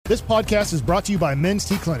This podcast is brought to you by Men's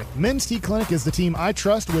T Clinic. Men's T Clinic is the team I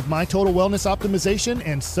trust with my total wellness optimization,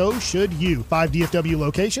 and so should you. 5 DFW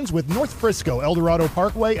locations with North Frisco, Eldorado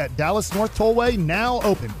Parkway at Dallas North Tollway now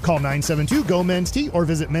open. Call 972-GO-MEN'S-T or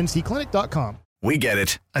visit mensteclinic.com. We get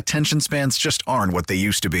it. Attention spans just aren't what they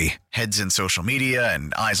used to be. Heads in social media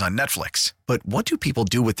and eyes on Netflix. But what do people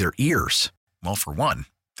do with their ears? Well, for one,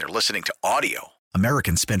 they're listening to audio.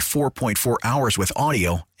 Americans spend 4.4 hours with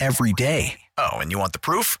audio every day. Oh, and you want the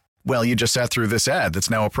proof? Well, you just sat through this ad that's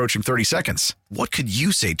now approaching 30 seconds. What could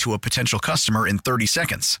you say to a potential customer in 30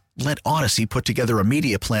 seconds? Let Odyssey put together a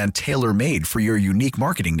media plan tailor-made for your unique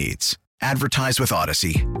marketing needs. Advertise with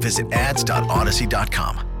Odyssey. Visit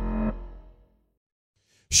ads.odyssey.com.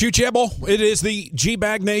 Shoot, Jebble. It is the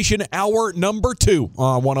G-Bag Nation, hour number 2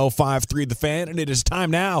 on 105.3 The Fan, and it is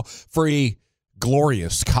time now for a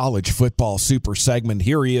glorious college football super segment.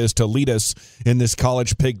 Here he is to lead us in this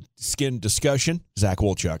college pigskin discussion, Zach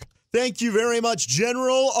Wolchuk. Thank you very much,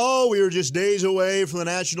 General. Oh, we were just days away from the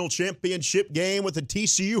national championship game with the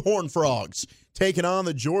TCU Horned Frogs taking on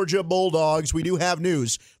the Georgia Bulldogs. We do have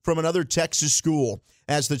news from another Texas school,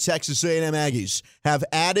 as the Texas A&M Aggies have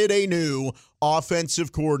added a new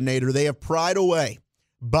offensive coordinator. They have pried away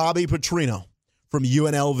Bobby Petrino from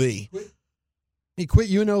UNLV. He quit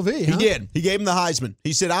UNLV, huh? He did. He gave him the Heisman.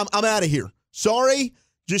 He said, I'm out of here. Sorry.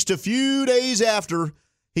 Just a few days after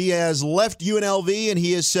he has left UNLV, and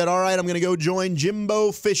he has said, all right, I'm going to go join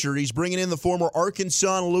Jimbo Fisher. He's bringing in the former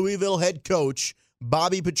Arkansas and Louisville head coach,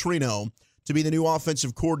 Bobby Petrino, to be the new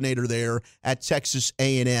offensive coordinator there at Texas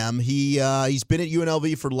A&M. He's been at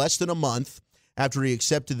UNLV for less than a month after he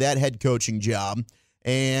accepted that head coaching job,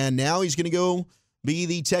 and now he's going to go be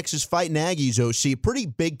the Texas Fighting Aggies OC. Pretty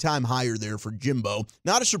big-time hire there for Jimbo.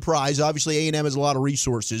 Not a surprise. Obviously, A&M has a lot of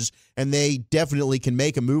resources, and they definitely can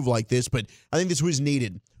make a move like this, but I think this was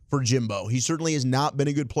needed for Jimbo. He certainly has not been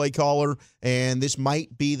a good play caller, and this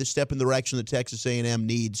might be the step in the direction that Texas A&M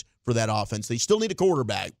needs for that offense. They still need a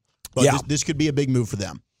quarterback, but this could be a big move for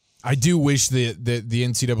them. I do wish that the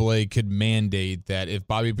NCAA could mandate that if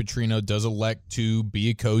Bobby Petrino does elect to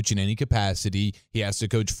be a coach in any capacity, he has to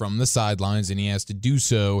coach from the sidelines, and he has to do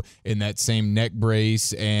so in that same neck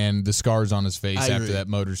brace and the scars on his face after that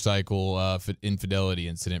motorcycle infidelity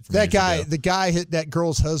incident. From that guy, the guy hit that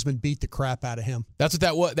girl's husband, beat the crap out of him. That's what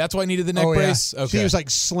that was. That's why I needed the neck brace. Yeah. Okay, he was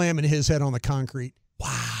like slamming his head on the concrete.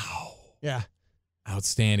 Wow. Yeah.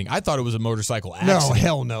 Outstanding. I thought it was a motorcycle accident. No,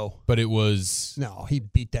 hell no. But it was. No, he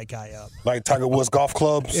beat that guy up. Like Tiger Woods golf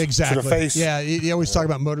clubs exactly. to the face? Yeah, he always talk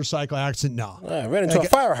about motorcycle accident. No. Ran into a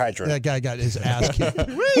fire hydrant. That guy got his ass kicked.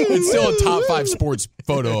 It's still a top 5 sports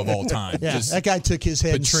photo of all time. Yeah, that guy took his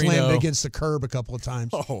head and slammed it against the curb a couple of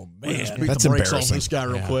times. Oh, man. That's embarrassing. This guy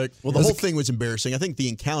real quick. Well, the whole thing was embarrassing. I think the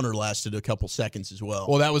encounter lasted a couple seconds as well.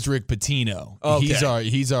 Well, that was Rick Pitino. Okay.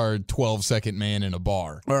 He's our 12-second man in a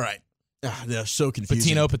bar. All right. They're so confusing.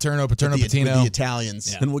 Patino. With the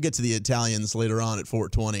Italians. Yeah. And we'll get to the Italians later on at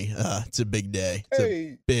 420. It's a big day. It's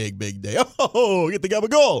a big day. Oh, get the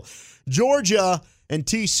gabagool. Georgia and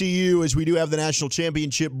TCU, as we do have the national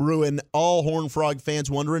championship brewing. All Horned Frog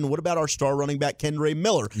fans wondering, what about our star running back, Kendre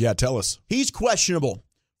Miller? Yeah, tell us. He's questionable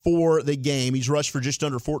for the game. He's rushed for just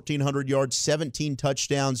under 1,400 yards, 17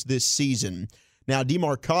 touchdowns this season. Now,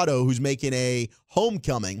 DeMarcado, who's making a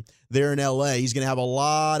homecoming there in L.A., he's going to have a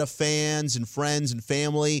lot of fans and friends and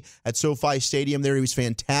family at SoFi Stadium there. He was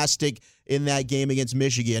fantastic in that game against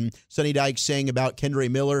Michigan. Sonny Dykes saying about Kendre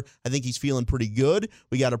Miller, I think he's feeling pretty good.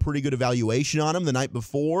 We got a pretty good evaluation on him the night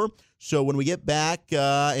before. So when we get back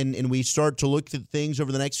and we start to look at things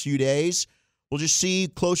over the next few days, we'll just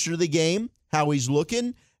see closer to the game how he's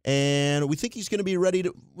looking. And we think he's going to be ready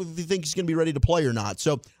to play or not.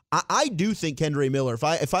 So I do think Kendre Miller,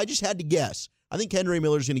 if I just had to guess, I think Kendre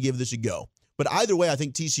Miller's going to give this a go. But either way, I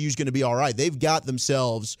think TCU's going to be all right. They've got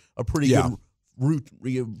themselves a pretty good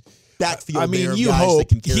backfield. I mean, there you guys hope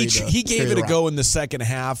that can he gave it a go in the second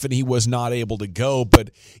half, and he was not able to go. But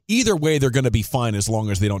either way, they're going to be fine as long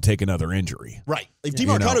as they don't take another injury. Right. If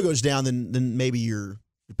DeMarcado goes down, then maybe you're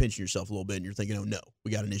pinching yourself a little bit, and you're thinking, oh no,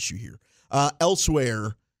 we got an issue here.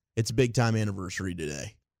 Elsewhere, it's a big-time anniversary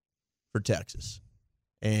today for Texas.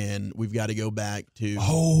 And we've got to go back to...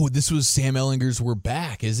 Oh, this was Sam Ehlinger's "We're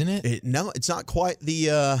Back," isn't it? No, it's not quite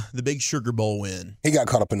the big Sugar Bowl win. He got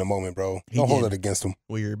caught up in the moment, bro. Don't hold it against him.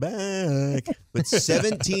 We're back. But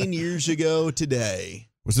 17 years ago today...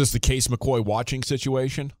 Was this the Case McCoy watching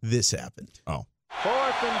situation? This happened. Oh.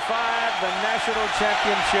 4th and 5, the national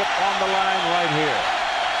championship on the line right here.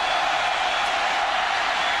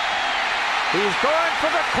 He's going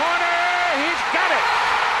for the corner. He's got it.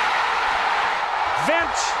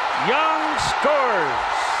 Vince Young scores.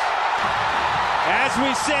 As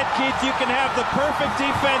we said, Keith, you can have the perfect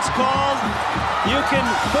defense called. You can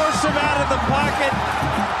force them out of the pocket,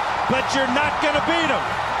 but you're not going to beat them.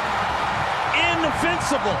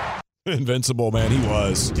 Invincible. Invincible, man, he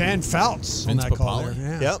was. Dan Fouts on that call there.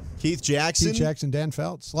 Yeah. Yep. Keith Jackson. Keith Jackson, Dan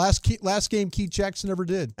Fouts. Last game Keith Jackson ever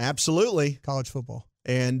did. Absolutely. College football.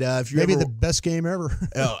 And if you maybe the best game ever.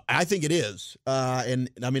 I think it is. And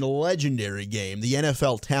I mean, a legendary game. The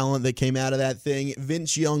NFL talent that came out of that thing.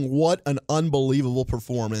 Vince Young, what an unbelievable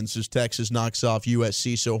performance as Texas knocks off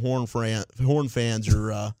USC. So Horn fans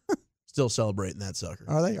are still celebrating that sucker.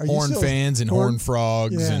 Are they? Horn fans and Horn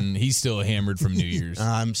Frogs, and he's still hammered from New Year's.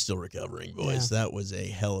 I'm still recovering, boys. Yeah. That was a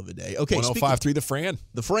hell of a day. Okay, 105.3 The Fran.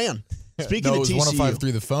 The Fran. Speaking no, of it was TCU.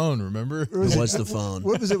 105.3 The Phone, remember? It was the phone.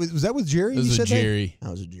 What was it? Was that with Jerry? It was with Jerry.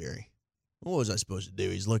 That was a Jerry. What was I supposed to do?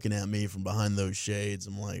 He's looking at me from behind those shades.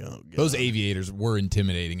 I'm like, oh, God. Those aviators were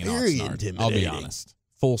intimidating in Very Oxnard. intimidating. I'll be honest.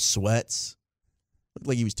 Full sweats. Looked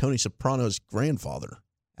like he was Tony Soprano's grandfather.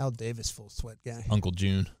 Al Davis, full sweat guy. Uncle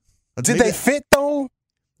June. Did they fit, though?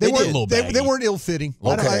 They weren't ill-fitting.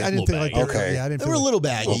 Okay. I didn't think like that. Okay. Yeah, I didn't they were a little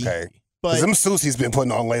baggy. Okay. But them suits he's been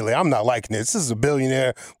putting on lately, I'm not liking this. This is a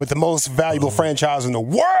billionaire with the most valuable franchise in the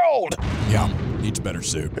world. Yeah, needs a better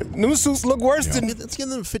suit. New suits look worse than let's get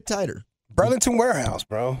them to fit tighter. Burlington Warehouse,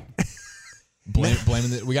 bro. We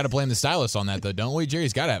got to blame the stylist on that, though, don't we?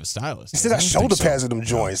 Jerry's got to have a stylist. He still got shoulder pads in them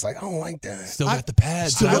joints. Like, I don't like that. Still got the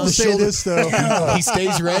pads. Still have to say this, though. He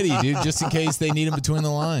stays ready, dude, just in case they need him between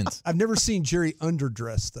the lines. I've never seen Jerry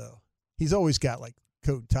underdressed, though. He's always got, like,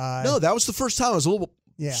 coat, tie. No, that was the first time I was a little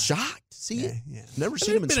shocked. See it? Yeah. Never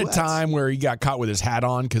seen him in There's been sweats. a time where he got caught with his hat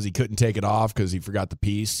on because he couldn't take it off because he forgot the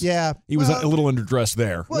piece. Yeah. He was a little underdressed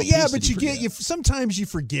there. Well, yeah, but sometimes you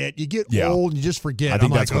forget. You get old and you just forget. I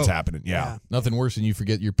think that's what's happening. Yeah. Nothing worse than you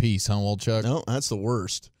forget your piece, huh, old Chuck? No, that's the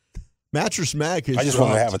worst. Mattress Mac is I just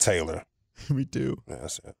want to have a tailor. Me too. Yeah,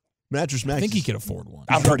 that's it. Mattress Mac. I think he can afford one.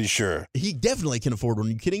 I'm pretty sure. He definitely can afford one. Are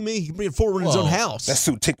you kidding me? He can afford one in his own house. That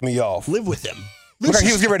suit ticked me off. Live with him. Look like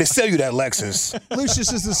he was getting ready to sell you that Lexus.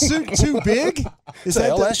 Lucius, is the suit too big? Is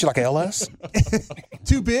that LS? You like an LS?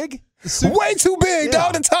 Too big? Way too big,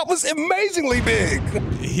 dog. The top was amazingly big.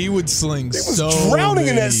 He would sling was so drowning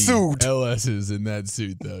in many that suit. LS's in that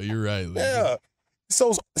suit, though. You're right, Lucius. Yeah.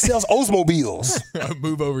 Sells Oldsmobiles.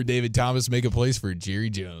 Move over, David Thomas. Make a place for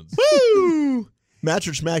Jerry Jones. Woo!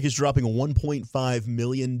 Mattress Mac is dropping $1.5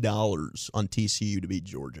 million on TCU to beat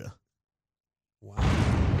Georgia. Wow.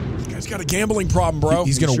 He's got a gambling problem, bro.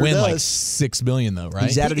 He's going to win like does. $6 million, though, right?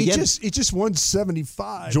 He's at it again. He just won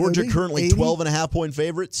 75. Georgia currently 12.5-point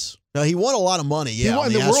favorites. Now, he won a lot of money. Yeah, he won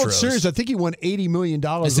on the World Astros. Series. I think he won $80 million.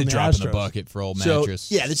 It's a drop in the bucket for old Mattress.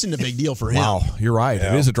 So, yeah, this isn't a big deal for him. Wow, you're right.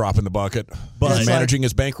 Yeah. It is a drop in the bucket. But he's managing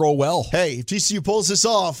his bankroll well. Hey, if TCU pulls this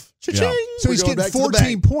off, cha-ching, Yeah. So he's we're going getting back to the 14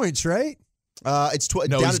 bank. points, right? It's down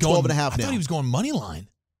to he's 12.5 now. I thought he was going money line.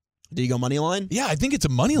 Did he go money line? Yeah, I think it's a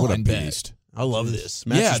money What a line bet. beast. I love this.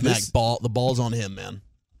 Mattress Mac, this- the ball's on him, man.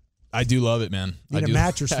 I do love it, man. Need I a do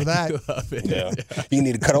mattress for that. I do love it. Yeah. You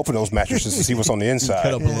need to cut open those mattresses to see what's on the inside.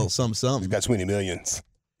 Cut up a little something. He's got 20 millions.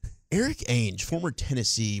 Eric Ainge, former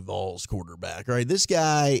Tennessee Vols quarterback. All right, this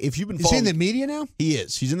guy, if you've been Is he in following... the media now? He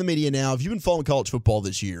is. He's in the media now. If you've been following college football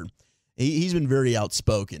this year, he's been very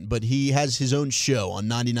outspoken, but he has his own show on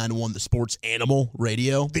 99.1 The Sports Animal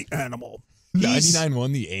Radio. The Animal.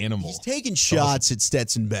 99.1 The Animal. He's taking shots at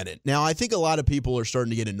Stetson Bennett. Now, I think a lot of people are starting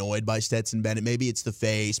to get annoyed by Stetson Bennett. Maybe it's the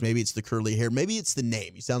face. Maybe it's the curly hair. Maybe it's the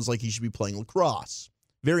name. He sounds like he should be playing lacrosse.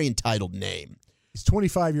 Very entitled name. He's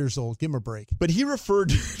 25 years old. Give him a break. But he referred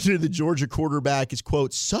to the Georgia quarterback as,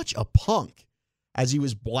 quote, such a punk as he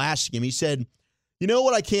was blasting him. He said, you know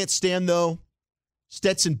what I can't stand, though?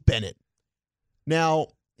 Stetson Bennett. Now,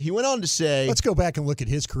 he went on to say... Let's go back and look at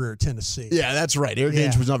his career at Tennessee. Yeah, that's right. Eric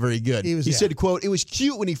Ainge was not very good. He said, quote, it was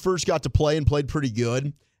cute when he first got to play and played pretty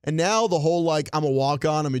good. And now the whole, like, I'm a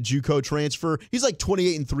walk-on, I'm a JUCO transfer. He's like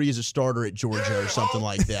 28-3 as a starter at Georgia or something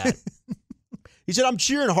like that. He said, I'm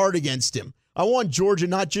cheering hard against him. I want Georgia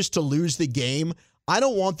not just to lose the game. I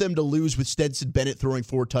don't want them to lose with Stetson Bennett throwing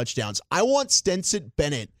 4 touchdowns. I want Stetson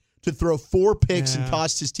Bennett to throw 4 picks and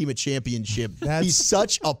cost his team a championship. He's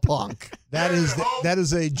such a punk. That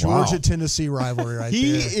is a Georgia-Tennessee rivalry right there.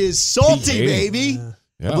 He is salty, baby.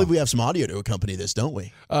 Yeah. I believe we have some audio to accompany this, don't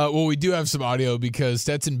we? Well, we do have some audio because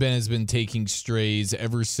Stetson Bennett has been taking strays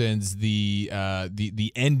ever since the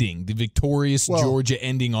ending, the victorious Georgia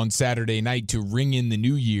ending on Saturday night to ring in the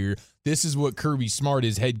new year. This is what Kirby Smart,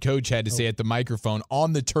 his head coach, had to say at the microphone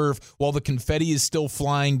on the turf while the confetti is still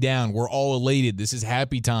flying down. We're all elated. This is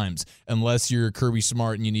happy times, unless you're Kirby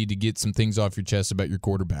Smart and you need to get some things off your chest about your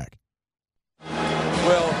quarterback.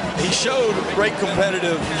 Well, he showed great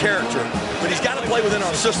competitive character, but he's got to play within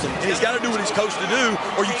our system, and he's got to do what he's coached to do,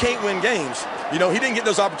 or you can't win games. You know, he didn't get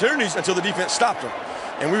those opportunities until the defense stopped him,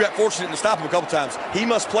 and we got fortunate to stop him a couple times. He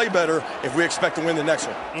must play better if we expect to win the next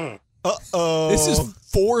one. Uh-oh. This is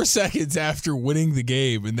 4 seconds after winning the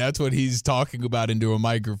game, and that's what he's talking about into a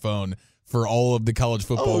microphone for all of the college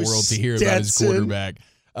football world to hear about his quarterback.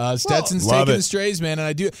 Stetson's taking the strays, man, and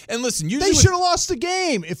I do. And listen, usually they should have lost the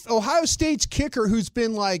game. If Ohio State's kicker, who's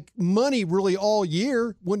been like money really all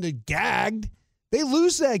year, wouldn't have gagged, they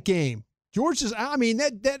lose that game. Georgia's, I mean,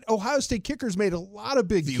 that Ohio State kicker's made a lot of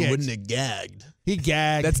big kicks. He wouldn't have gagged. He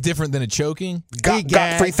gagged. That's different than a choking.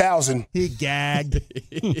 Got 3,000. He gagged.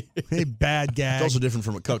 A bad gag. It's also different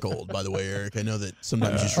from a cuckold, by the way, Eric. I know that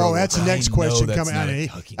sometimes you struggle. Oh, that's the next question that's coming out. not a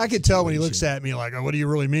I could tell when he looks at me like, oh, what do you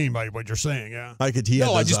really mean by what you're saying? Yeah. I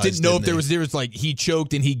just didn't know if there was like he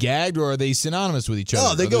choked and he gagged, or are they synonymous with each other?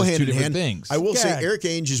 Oh, they go hand in hand. Things. I will say Eric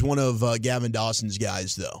Ainge is one of Gavin Dawson's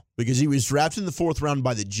guys, though, because he was drafted in the 4th round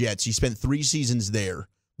by the Jets. He spent 3 seasons there,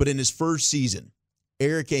 but in his first season,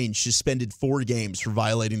 Eric Ainge suspended 4 games for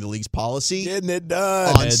violating the league's policy. Getting it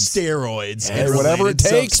done. On steroids. Hey, whatever it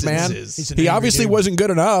takes, man. He obviously wasn't good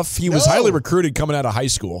enough. He was highly recruited coming out of high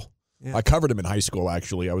school. Yeah. I covered him in high school,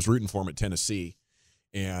 actually. I was rooting for him at Tennessee.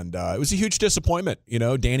 And it was a huge disappointment. You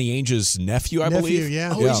know, Danny Ainge's nephew, I believe.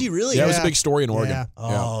 Yeah. Oh, is he really? Yeah, it was a big story in Oregon. Yeah.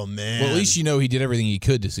 Oh, man. Well, at least you know he did everything he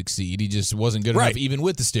could to succeed. He just wasn't good enough, even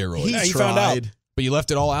with the steroids. He found out. But you left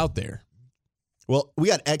it all out there. Well, we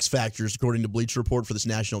got X Factors, according to Bleacher Report, for this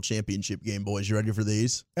national championship game, boys. You ready for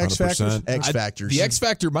these? X Factors? X Factors. The X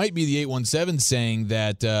Factor might be the 817 saying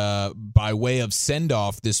that by way of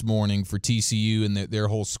send-off this morning for TCU and their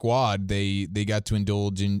whole squad, they got to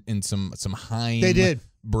indulge in some Heim They did.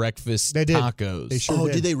 breakfast They did. tacos. They sure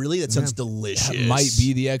did they really? That sounds delicious. That might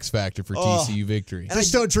be the X Factor for TCU victory.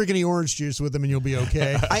 Just don't drink any orange juice with them and you'll be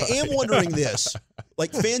okay. I am wondering this.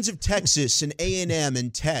 Like, fans of Texas and A&M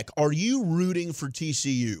and Tech, are you rooting for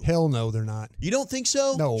TCU? Hell no, they're not. You don't think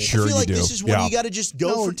so? No. Sure I feel you like do. this is when Yeah. you got to just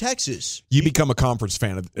go for Texas. You become a conference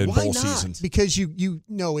fan in Why bowl not? season. Because you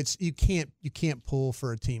can't pull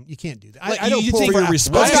for a team. You can't do that. Like, I don't you pull think for I was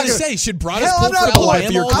going to say, should Broadus Hell, pull I'm for not pulling Alabama?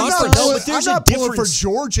 for your conference. but there's I'm a not pulling for difference.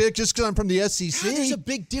 Georgia just because I'm from the SEC. God, there's a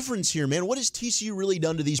big difference here, man. What has TCU really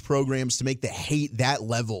done to these programs to make the hate that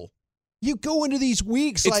level? You go into these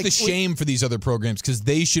weeks It's like the shame for these other programs because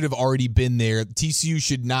they should have already been there. TCU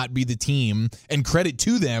should not be the team, and credit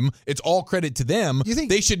to them. It's all credit to them. You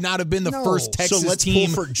think they should not have been the No. first Texas So let's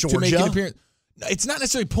team pull for to make an Georgia? appearance. It's not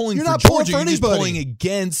necessarily pulling You're for not pulling Georgia. for You're just anybody. pulling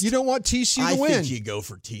against. You don't want TCU I to win. think you go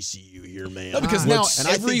for TCU here, man. No, because now and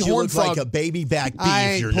I every think you Horn look Frog- like a baby back beef.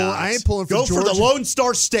 I ain't You're pull- not. I ain't pulling for Go for the Georgia. Lone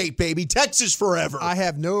Star State, baby. Texas forever. I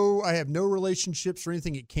have no relationships or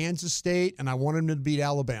anything at Kansas State, and I want them to beat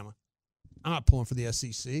Alabama. I'm not pulling for the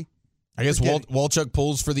SEC. I guess Forget it. Walchuk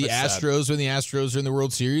pulls for the That's sad. Astros when the Astros are in the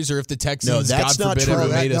World Series, or if the Texans, No, that's God not forbid, true.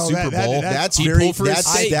 ever made a No, Super that- Bowl. that's he'd very- pull for his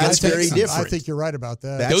that's- state. that's Go very Texans. different. I think you're right about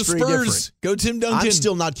that. That's Go very Spurs. different. Go Tim Duncan. I'm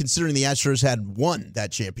still not considering the Astros had won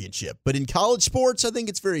that championship. But in college sports, I think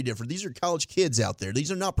it's very different. These are college kids out there.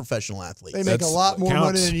 These are not professional athletes. They make a That's- lot more counts.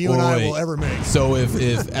 money than you and I Boy. will ever make. So if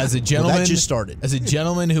as a gentleman, that just started. As a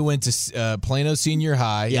gentleman who went to Plano Senior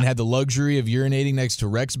High and had the luxury of urinating next to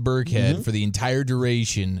Rex Burkhead for the entire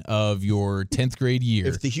duration of your 10th grade year,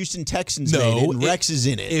 If the Houston Texans made it and Rex is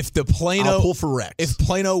in it, If the Plano, I'll pull for Rex. If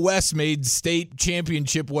Plano West made state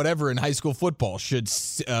championship whatever in high school football, should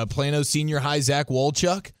Plano Senior High Zach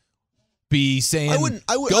Walchuk be saying, I would,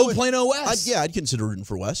 go Plano West? I'd consider rooting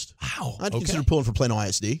for West. Wow. I'd Okay. consider pulling for Plano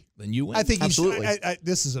ISD. Then you win. I think Absolutely.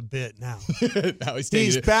 this is a bit now. Now he's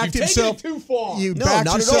He's backed You've taken himself it too far. You No, backed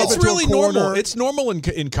not at yourself all. It's into really a corner. normal. It's normal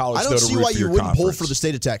in college. I though, don't to see root why for you your wouldn't pull conference. for the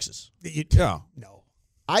state of Texas. Yeah, No.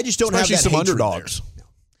 I just don't especially have that some hatred underdogs.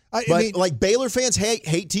 I But mean, like Baylor fans hate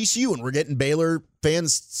TCU, and we're getting Baylor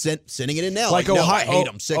fans sending it in now. Like no, Ohio, I hate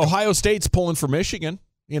them. Sick of 'em. Ohio State's pulling for Michigan.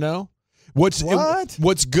 You know, what's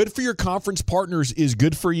good for your conference partners is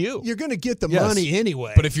good for you. you're going to get the Yes. money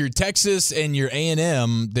anyway. But if you're Texas and you're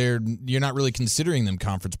A&M, you're not really considering them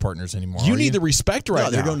conference partners anymore. You are need the respect right now.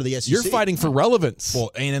 they're going to the SEC. You're fighting for relevance.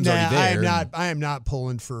 Well, A&M's Nah, already there. I am not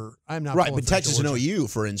pulling for. I'm not Right, pulling but for Texas and Georgia. OU,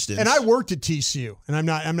 for instance. And I worked at TCU, and I'm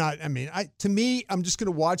not. I mean, to me, I'm just going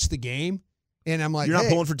to watch the game, and I'm like, You're not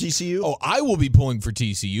hey, pulling for TCU? Oh, I will be pulling for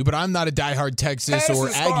TCU, but I'm not a diehard Texas or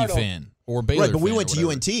Aggie fan or Baylor right, but we fan went or to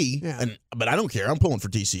whatever. UNT, but I don't care. I'm pulling for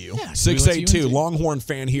TCU. Yeah, 682 Longhorn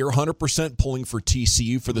fan here, 100% pulling for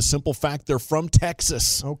TCU for the simple fact they're from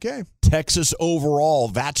Texas. Okay. Texas overall,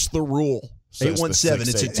 that's the rule. says the 817,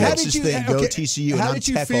 it's a 682. Texas thing. Go TCU. How and I'm did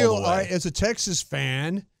you Tech feel all the way. as a Texas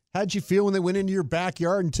fan How'd you feel when they went into your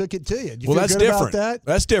backyard and took it to you? Did you Well, feel that's good different. about that?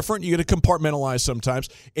 That's different. You got to compartmentalize sometimes.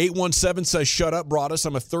 817 says, "Shut up, Broadus.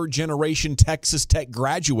 I'm a third-generation Texas Tech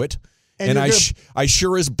graduate, and I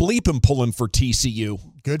sure as bleep am pulling for TCU."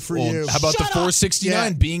 Good for you. How about the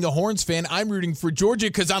 469? Yeah. Being a Horns fan, I'm rooting for Georgia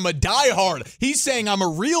because I'm a diehard. He's saying I'm a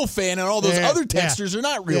real fan, and all those other texters are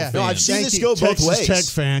not real fans. No, I've seen Thank this you, go both Texas ways. Tech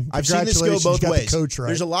fan. I've seen this go Congratulations, both you got the ways. coach right.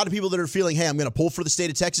 There's a lot of people that are feeling, hey, I'm going to pull for the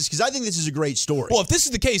state of Texas because I think this is a great story. Well, if this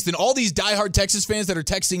is the case, then all these diehard Texas fans that are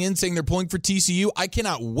texting in saying they're pulling for TCU, I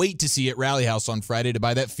cannot wait to see at Rally House on Friday to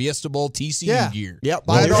buy that Fiesta Bowl TCU gear. Yep.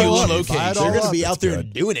 Buy it They're all up. location. Buy it all They're going to up. be out there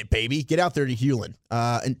good. doing it, baby. Get out there to Hewlin.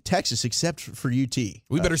 And Texas, except for UT.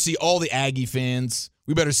 We better see all the Aggie fans.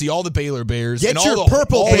 We better see all the Baylor Bears. Get and all your the,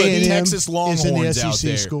 purple all the A&M Texas is in Longhorns the out SEC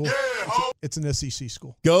there. school. It's an SEC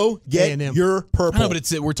school. Go get A&M. your purple. I know,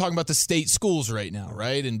 but we're talking about the state schools right now,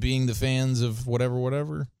 right? And being the fans of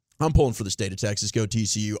whatever. I'm pulling for the state of Texas. Go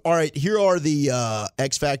TCU. All right, here are the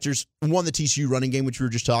X factors. One, the TCU running game, which we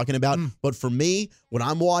were just talking about. But for me, when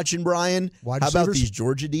I'm watching, Brian, Wide how about receivers? these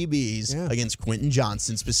Georgia DBs Yeah. against Quentin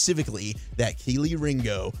Johnston, specifically that Keely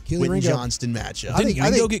Ringo, Keely Quentin Ringo. Johnston matchup? Didn't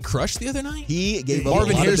Ringo get crushed the other night? He gave up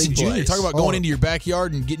Marvin a lot Harrison of big Jr. plays. Talk about going into your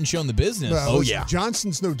backyard and getting shown the business. Well, listen, yeah.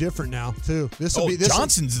 Johnson's no different now, too. This will be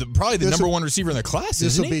Johnson's probably the this'll- number one receiver in the class,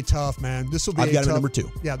 This isn't will he? be tough, man. This will be. I've got him tough, at number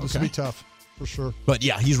 2. Yeah, this will be tough for sure. But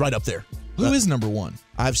yeah, he's right up there. Who is number one?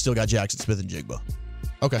 I've still got Jackson Smith and Jigba,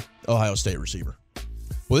 Okay. Ohio State receiver.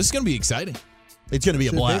 Well, this is going to be exciting. It's going to be a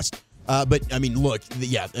Should be. blast. But, I mean, look,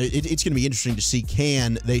 it's going to be interesting to see,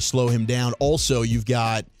 can they slow him down? Also, you've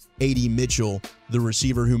got A.D. Mitchell, the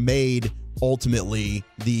receiver who made, ultimately,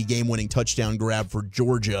 the game-winning touchdown grab for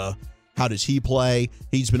Georgia. How does he play?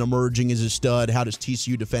 He's been emerging as a stud. How does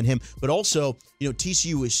TCU defend him? But also,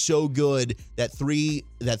 TCU is so good, that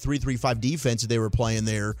 3-3-5 defense that they were playing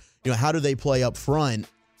there. How do they play up front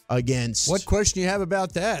against... What question do you have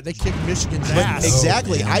about that? They kicked Michigan's But ass.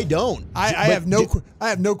 exactly. I don't. I But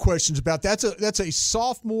have no questions about that. That's a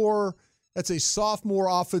sophomore. That's a sophomore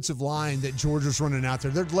offensive line that Georgia's running out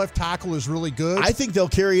there. Their left tackle is really good. I think they'll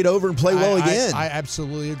carry it over and play well again. I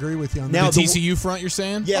absolutely agree with you on Now, that. The TCU front, you're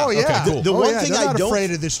saying? Yeah. Oh yeah. Okay, cool. The one thing they're I not don't-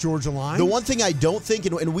 afraid of this Georgia line. The one thing I don't think,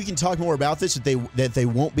 and we can talk more about this, that they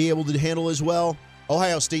won't be able to handle as well.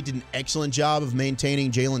 Ohio State did an excellent job of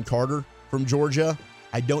maintaining Jalen Carter from Georgia.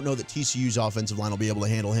 I don't know that TCU's offensive line will be able to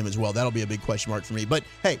handle him as well. That'll be a big question mark for me. But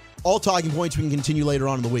hey, all talking points we can continue later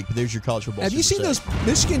on in the week. But there's your college football. Have you seen those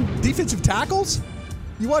Michigan defensive tackles?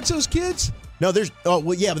 You watch those kids? No, there's. Oh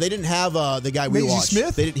well, yeah, but they didn't have the guy we Maisie watched.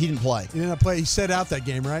 Smith? He didn't play. He didn't play. He set out that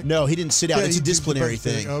game, right? No, he didn't sit out. Yeah, It's he a did the disciplinary first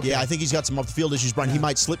thing. thing. Okay. Yeah, I think he's got some off the field issues, Brian. He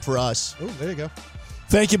might slip for us. Oh, there you go.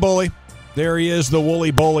 Thank you, Bully. There he is, the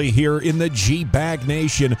Woolly Bully here in the G-Bag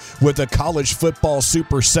Nation with the college football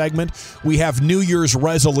super segment. We have New Year's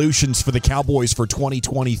resolutions for the Cowboys for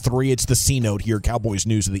 2023. It's the C-Note here. Cowboys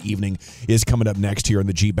News of the Evening is coming up next here in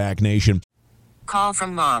the G-Bag Nation. Call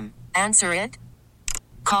from mom. Answer it.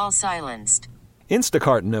 Call silenced.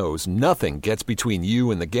 Instacart knows nothing gets between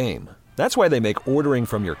you and the game. That's why they make ordering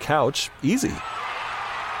from your couch easy.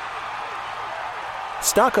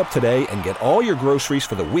 Stock up today and get all your groceries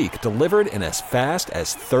for the week delivered in as fast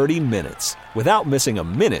as 30 minutes without missing a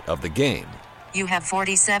minute of the game. You have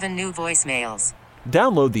 47 new voicemails.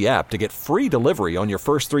 Download the app to get free delivery on your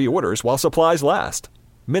first 3 orders while supplies last.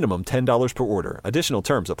 Minimum $10 per order. Additional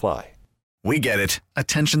terms apply. We get it.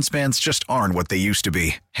 Attention spans just aren't what they used to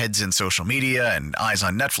be. Heads in social media and eyes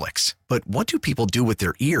on Netflix. But what do people do with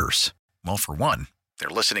their ears? Well, for one, they're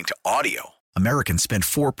listening to audio. Americans spend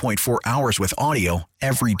 4.4 hours with audio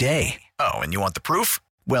every day. Oh, and you want the proof?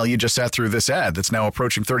 Well, you just sat through this ad that's now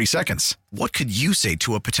approaching 30 seconds. What could you say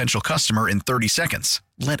to a potential customer in 30 seconds?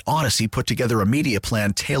 Let Odyssey put together a media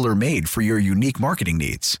plan tailor-made for your unique marketing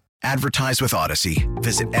needs. Advertise with Odyssey.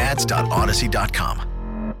 Visit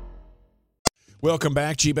ads.odyssey.com. Welcome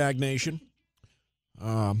back, G-Bag Nation.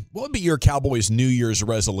 What would be your Cowboys New Year's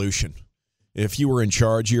resolution? If you were in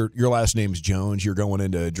charge, your last name's Jones, you're going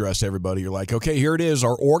in to address everybody. You're like, okay, here it is,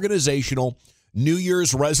 our organizational New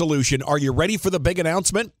Year's resolution. Are you ready for the big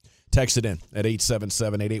announcement? Text it in at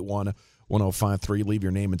 877-881-1053. Leave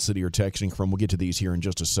your name and city you're texting from. We'll get to these here in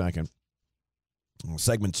just a second. The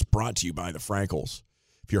segment's brought to you by the Frankels.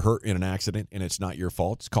 If you're hurt in an accident and it's not your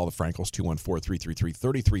fault, call the Frankels,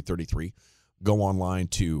 214-333-3333. Go online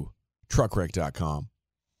to truckwreck.com.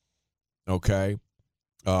 Okay.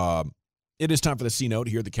 It is time for the C-Note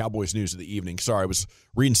here, the Cowboys News of the Evening. Sorry, I was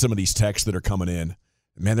reading some of these texts that are coming in.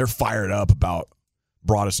 Man, they're fired up about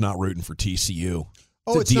Broadus not rooting for TCU.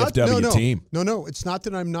 It's a DFW team. No, it's not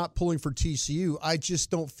that I'm not pulling for TCU. I just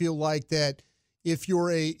don't feel like that if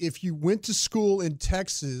you went to school in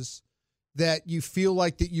Texas, that you feel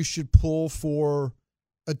like that you should pull for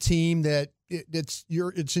a team that it's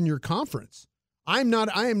in your conference. I am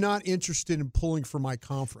not interested in pulling for my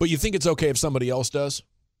conference. But you think it's okay if somebody else does?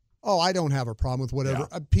 Oh, I don't have a problem with whatever.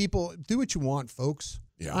 Yeah. People, do what you want, folks.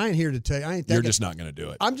 Yeah. I ain't here to tell you. I ain't that You're guy. just not going to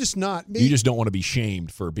do it. I'm just not. You just don't want to be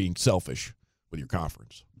shamed for being selfish with your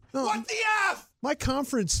conference. No, what the F? My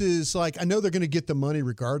conference is like, I know they're going to get the money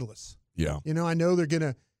regardless. Yeah. You know, I know they're going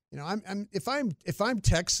to, you know, if I'm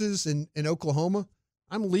Texas and Oklahoma,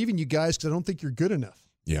 I'm leaving you guys because I don't think you're good enough.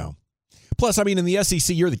 Yeah. Plus, I mean, in the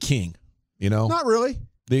SEC, you're the king, you know? Not really.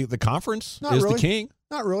 The conference Not is really. the king.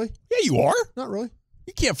 Not really. Yeah, you are. Not really.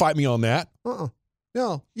 You can't fight me on that.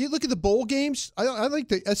 No. You look at the bowl games. I think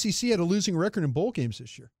the SEC had a losing record in bowl games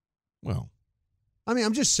this year. Well, I mean,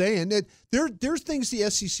 I'm just saying that there's things the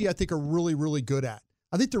SEC I think are really, really good at.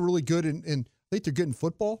 I think they're really good in I think they're good in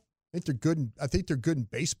football. I think they're good in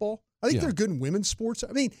baseball. I think they're good in women's sports.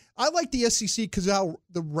 I mean, I like the SEC because how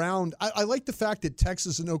the round. I like the fact that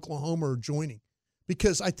Texas and Oklahoma are joining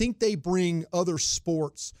because I think they bring other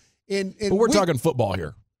sports. And but we're talking football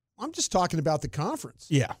here. I'm just talking about the conference.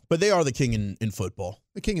 Yeah, but they are the king in football.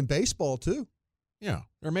 The king in baseball too. Yeah,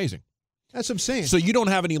 they're amazing. That's what I'm saying. So you don't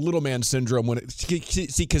have any little man syndrome when it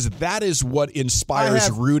see because that is what inspires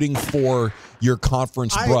rooting for your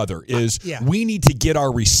conference brother is we need to get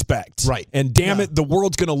our respect. Right. And damn it, the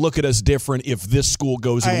world's going to look at us different if this school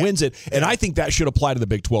goes and wins it. And I think that should apply to the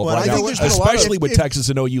Big 12 right now, especially with Texas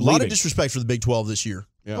and OU leaving. A lot of disrespect for the Big 12 this year.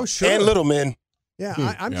 Yeah. Oh, sure. And little men.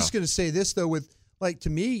 Yeah, I'm just going to say this, though, with like to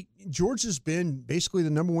me, Georgia's been basically the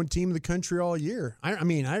number one team in the country all year. I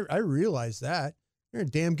mean, I realize that. They're a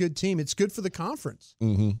damn good team. It's good for the conference.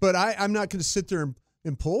 Mm-hmm. But I'm not going to sit there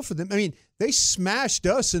and pull for them. I mean, they smashed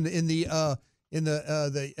us in the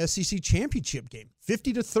SEC championship game,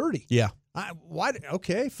 50-30. Yeah.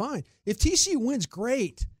 Okay, fine. If TCU wins,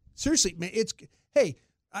 great. Seriously, man,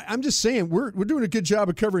 I'm just saying we're doing a good job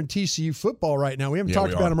of covering TCU football right now. We haven't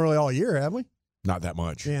talked about them really all year, have we? Not that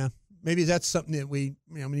much. Yeah. Maybe that's something that we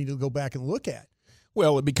need to go back and look at.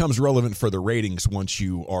 Well, it becomes relevant for the ratings once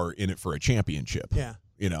you are in it for a championship. Yeah.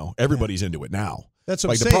 You know, everybody's into it now. That's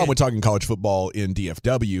what I'm saying. The problem with talking college football in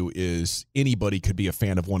DFW is anybody could be a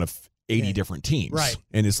fan of one of 80 different teams. Right.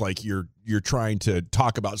 And it's like you're trying to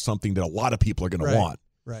talk about something that a lot of people are going to want.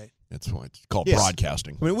 Right. That's why it's called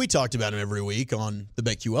broadcasting. I mean, we talked about him every week on the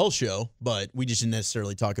BetQL show, but we just didn't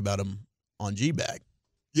necessarily talk about him on G-Bag.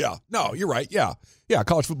 Yeah. No, you're right. Yeah. Yeah,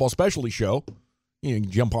 college football specialty show. You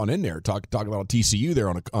can jump on in there, talk about TCU there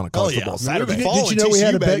on a college football Saturday. Did you know we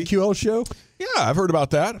had a BetQL show? Yeah, I've heard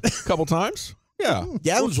about that a couple times. Yeah.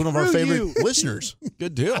 Gavin was one of our favorite listeners.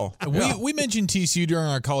 Good deal. We mentioned TCU during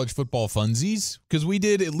our college football funsies because we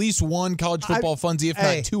did at least one college football funsie, if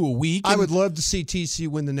not two a week. I would love to see TCU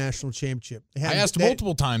win the national championship. I asked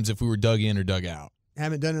multiple times if we were dug in or dug out.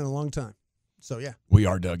 Haven't done it in a long time. So, yeah. We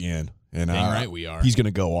are dug in. And dang right we are. He's going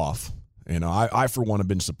to go off. You know, I for one have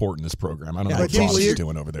been supporting this program. I don't know what Josh is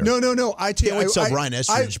doing over there. No. I tell you, what's up, Brian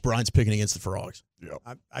Estridge? Brian's picking against the Frogs. Yeah.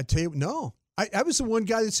 I tell you, no. I was the one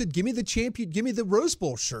guy that said, "Give me the champion, give me the Rose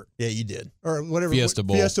Bowl shirt." Yeah, you did, or whatever. Fiesta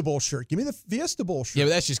Bowl shirt. Give me the Fiesta Bowl shirt. Yeah, but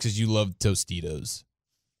that's just because you love Tostitos.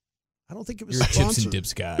 I don't think it was. You're a chips and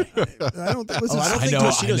dips guy. I don't think I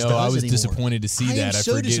know. I was disappointed to see that. I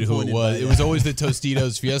forget who it was. It was always the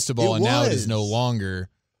Tostitos Fiesta Bowl, and now it is no longer.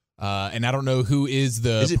 And I don't know who is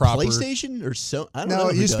the is it proper PlayStation or so. I don't know. No,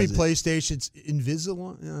 it used to be PlayStation. It's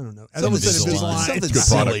Invisalign. I don't know. Something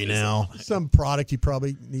silly now. Some product you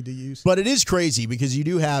probably need to use. But it is crazy because you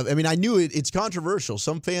do have. I mean, I knew it's controversial.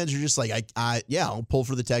 Some fans are just like, I'll pull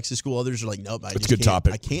for the Texas school. Others are like, nope. It's a good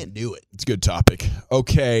topic. I can't do it. It's a good topic.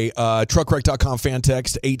 Okay, truckwreck.com fan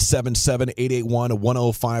text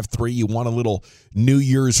 877-881-1053. You want a little New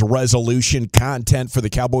Year's resolution content for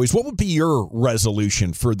the Cowboys? What would be your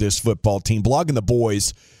resolution for this football team? Blogging the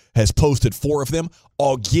Boys has posted 4 of them.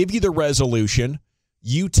 I'll give you the resolution.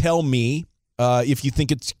 You tell me if you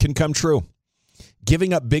think it can come true.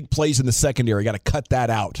 Giving up big plays in the secondary, got to cut that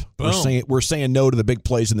out. We're saying no to the big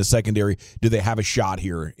plays in the secondary. Do they have a shot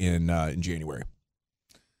here in January?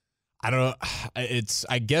 I don't know.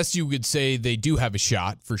 I guess you could say they do have a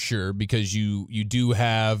shot for sure because you do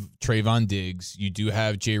have Trayvon Diggs, you do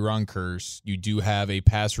have Jaron Kearse, you do have a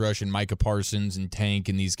pass rush and Micah Parsons and Tank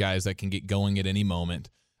and these guys that can get going at any moment.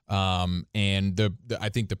 And I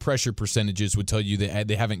think the pressure percentages would tell you that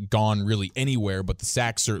they haven't gone really anywhere, but the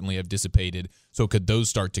sacks certainly have dissipated. So could those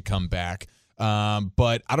start to come back?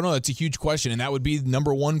 But I don't know. That's a huge question, and that would be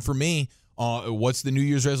number one for me What's the New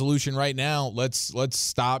Year's resolution right now? Let's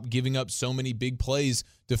stop giving up so many big plays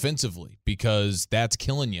defensively, because that's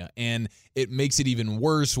killing you. And it makes it even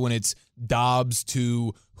worse when it's Dobbs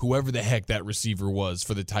to whoever the heck that receiver was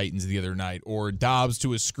for the Titans the other night, or Dobbs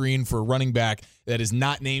to a screen for a running back that is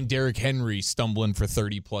not named Derrick Henry stumbling for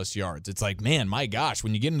 30-plus yards. It's like, man, my gosh,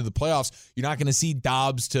 when you get into the playoffs, you're not going to see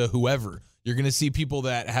Dobbs to whoever. You're going to see people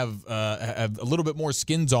that have a little bit more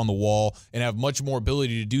skins on the wall and have much more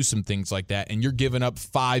ability to do some things like that. And you're giving up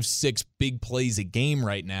 5-6 big plays a game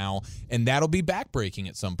right now, and that'll be backbreaking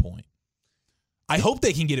at some point. I hope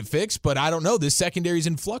they can get it fixed, but I don't know. This secondary's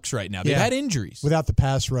in flux right now. They've had injuries. Without the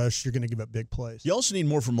pass rush, you're going to give up big plays. You also need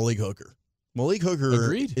more from Malik Hooker. Malik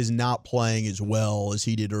Hooker is not playing as well as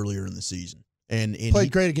he did earlier in the season. And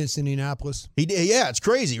played great against Indianapolis. He did, yeah, it's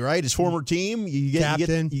crazy, right? His former team, you get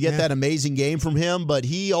that amazing game from him, but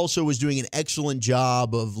he also was doing an excellent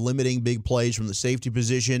job of limiting big plays from the safety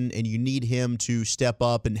position, and you need him to step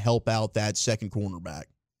up and help out that second cornerback.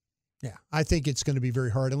 Yeah, I think it's going to be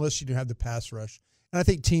very hard unless you do have the pass rush. And I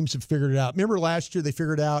think teams have figured it out. Remember last year they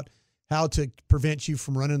figured out how to prevent you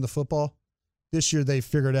from running the football? This year they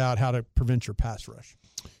figured out how to prevent your pass rush.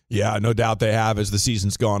 Yeah, no doubt they have as the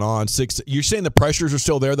season's gone on. You're saying the pressures are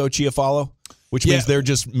still there, though, Chiafalo? Which means they're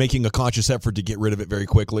just making a conscious effort to get rid of it very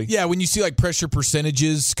quickly. Yeah, when you see like pressure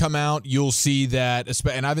percentages come out, you'll see that,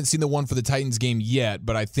 and I haven't seen the one for the Titans game yet,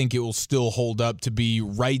 but I think it will still hold up to be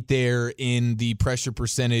right there in the pressure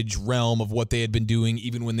percentage realm of what they had been doing,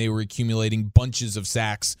 even when they were accumulating bunches of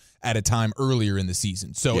sacks at a time earlier in the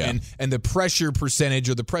season. So, and the pressure percentage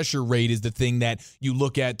or the pressure rate is the thing that you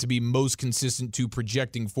look at to be most consistent to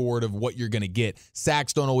projecting forward of what you're going to get.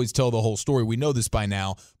 Sacks don't always tell the whole story. We know this by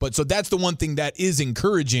now. But so that's the one thing that is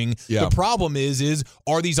encouraging. Yeah. The problem is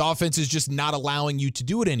are these offenses just not allowing you to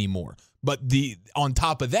do it anymore? But on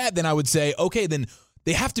top of that, then I would say, okay, then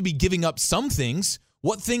they have to be giving up some things.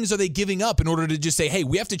 What things are they giving up in order to just say, hey,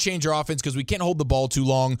 we have to change our offense because we can't hold the ball too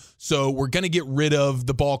long, so we're going to get rid of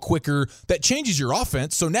the ball quicker? That changes your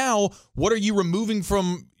offense. So now what are you removing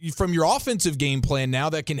from your offensive game plan now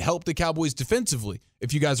that can help the Cowboys defensively,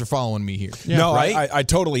 if you guys are following me here? Yeah, no, right? I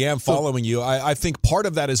totally am following you. I think part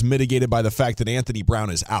of that is mitigated by the fact that Anthony Brown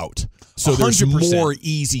is out. So 100%. There's more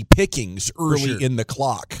easy pickings early in the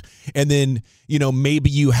clock. And then, maybe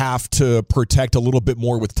you have to protect a little bit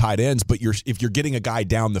more with tight ends, but if you're getting a guy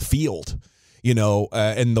down the field,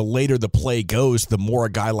 and the later the play goes, the more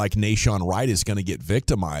a guy like Nahshon Wright is going to get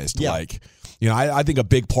victimized. Yeah. I think a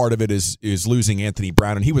big part of it is losing Anthony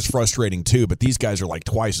Brown, and he was frustrating too, but these guys are like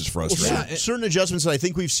twice as frustrating. Well, certain adjustments that I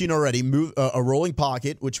think we've seen already, a rolling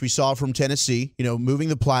pocket, which we saw from Tennessee, moving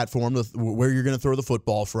the platform where you're going to throw the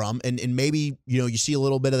football from, and maybe, you see a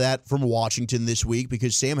little bit of that from Washington this week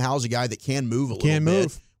because Sam Howell's a guy that can move a little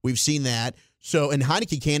bit. We've seen that. So, and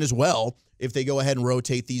Heineke can as well if they go ahead and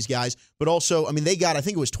rotate these guys. But also, they got, I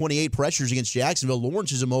think it was 28 pressures against Jacksonville.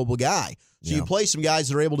 Lawrence is a mobile guy. So you play some guys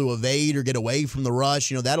that are able to evade or get away from the rush.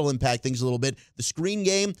 That'll impact things a little bit. The screen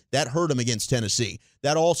game, that hurt them against Tennessee.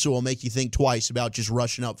 That also will make you think twice about just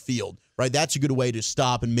rushing upfield, right? That's a good way to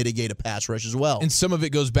stop and mitigate a pass rush as well. And some of it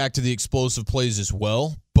goes back to the explosive plays as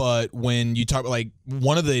well. But when you talk like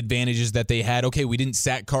one of the advantages that they had, we didn't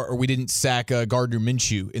sack Gardner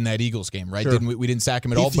Minshew in that Eagles game, right? Sure. We didn't sack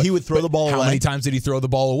him at all. He would throw the ball away. How many times did he throw the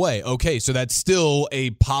ball away? Okay, so that's still a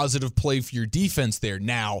positive play for your defense there.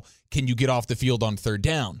 Now, can you get off the field on third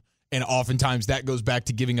down? And oftentimes that goes back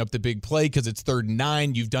to giving up the big play because it's 3rd and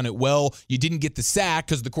 9. You've done it well. You didn't get the sack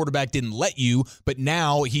because the quarterback didn't let you, but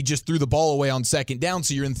now he just threw the ball away on 2nd down,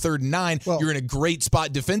 so you're in 3rd and 9. Well, you're in a great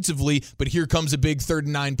spot defensively, but here comes a big 3rd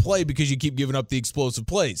and 9 play because you keep giving up the explosive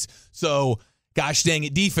plays. So, gosh dang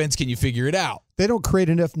it, defense, can you figure it out? They don't create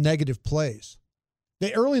enough negative plays.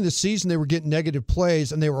 Early in the season, they were getting negative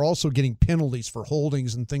plays, and they were also getting penalties for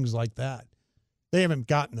holdings and things like that. They haven't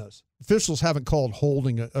gotten those. Officials haven't called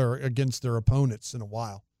holding or against their opponents in a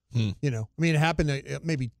while. It happened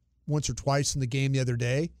maybe once or twice in the game the other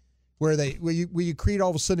day where you create all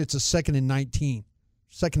of a sudden it's a 2nd and 19,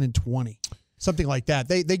 2nd and 20, something like that.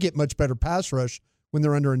 They get much better pass rush when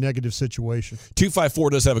they're under a negative situation. 254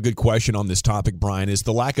 does have a good question on this topic, Brian. Is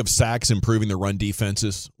the lack of sacks improving the run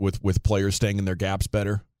defenses with players staying in their gaps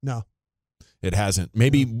better? No. It hasn't.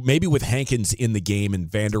 Maybe with Hankins in the game and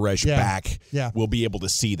Van Der Esch back, we'll be able to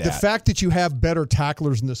see that. The fact that you have better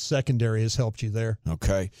tacklers in the secondary has helped you there.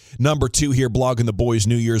 Okay. Number 2 here, blogging the boys'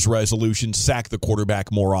 New Year's resolution, sack the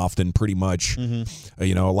quarterback more often, pretty much. Mm-hmm.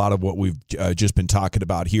 A lot of what we've just been talking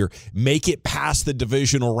about here. Make it past the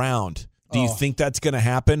divisional round. Do you think that's going to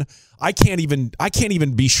happen? I can't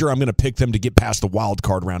even be sure I'm going to pick them to get past the wild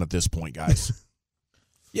card round at this point, guys.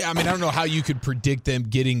 Yeah, I mean, I don't know how you could predict them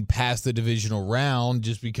getting past the divisional round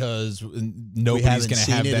just because nobody's going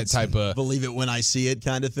to have that type of believe it when I see it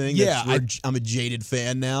kind of thing. Yeah, I'm a jaded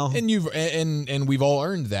fan now, and we've all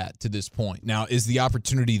earned that to this point. Now, is the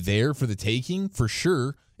opportunity there for the taking? For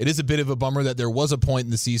sure. It is a bit of a bummer that there was a point in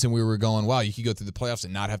the season we were going, wow, you could go through the playoffs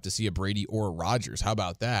and not have to see a Brady or a Rodgers. How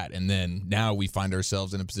about that? And then now we find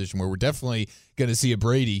ourselves in a position where we're definitely going to see a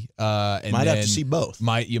Brady. And might have to see both.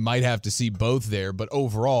 You might have to see both there. But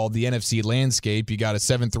overall, the NFC landscape, you got a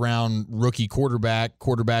 7th-round rookie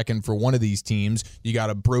quarterbacking for one of these teams. You got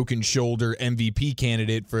a broken shoulder MVP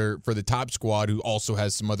candidate for the top squad who also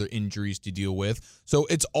has some other injuries to deal with. So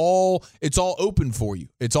it's all open for you.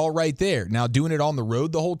 It's all right there. Now, doing it on the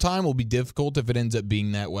road the whole time will be difficult if it ends up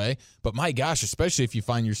being that way. But my gosh, especially if you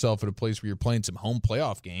find yourself at a place where you're playing some home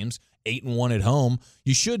playoff games, 8-1 at home,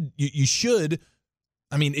 you should.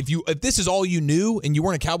 I mean, if this is all you knew and you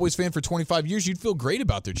weren't a Cowboys fan for 25 years, you'd feel great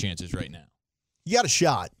about their chances right now. You got a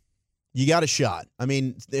shot. I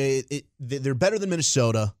mean, they're better than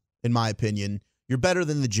Minnesota, in my opinion. You're better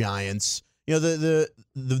than the Giants. You know,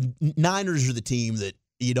 the Niners are the team that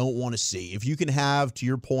you don't want to see. If you can have, to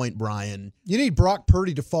your point, Brian, you need Brock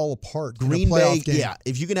Purdy to fall apart. Green Bay, game. Yeah.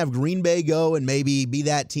 If you can have Green Bay go and maybe be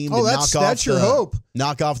that team to that's your hope.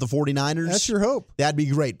 Knock off the 49ers. That's your hope. That'd be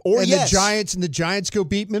great. The Giants go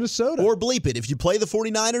beat Minnesota. Or bleep it. If you play the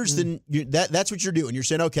 49ers, then that's what you're doing. You're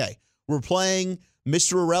saying, okay, we're playing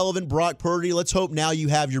Mr. Irrelevant Brock Purdy. Let's hope now you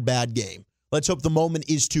have your bad game. Let's hope the moment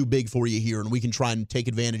is too big for you here, and we can try and take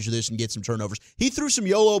advantage of this and get some turnovers. He threw some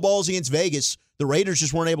YOLO balls against Vegas. The Raiders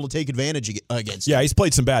just weren't able to take advantage against him. Yeah, he's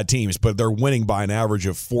played some bad teams, but they're winning by an average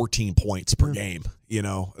of 14 points per game. You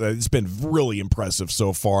know, it's been really impressive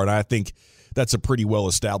so far, and I think that's a pretty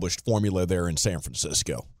well-established formula there in San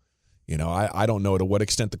Francisco. You know, I don't know to what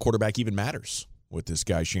extent the quarterback even matters with this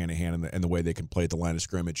guy Shanahan and the way they can play at the line of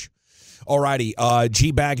scrimmage. Alrighty,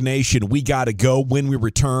 G-Bag Nation, we got to go. When we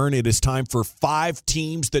return, it is time for 5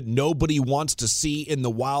 teams that nobody wants to see in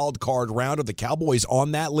the wild card round. Are the Cowboys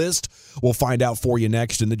on that list? We'll find out for you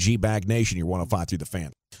next in the G-Bag Nation. You're 105 through the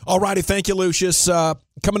Fan. Alrighty, thank you, Lucius.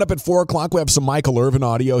 Coming up at 4 o'clock, we have some Michael Irvin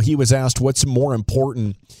audio. He was asked what's more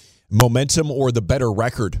important, momentum or the better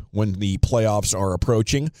record when the playoffs are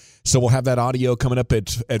approaching. So we'll have that audio coming up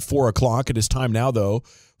at 4 o'clock. It is time now, though,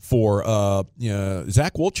 for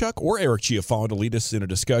Zach Wolchuk or Eric Chiafon to lead us in a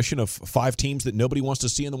discussion of 5 teams that nobody wants to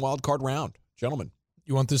see in the wild card round. Gentlemen.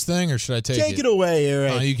 You want this thing, or should I take it? Take it away,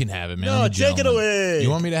 Eric. Oh, you can have it, man. No, take it away. You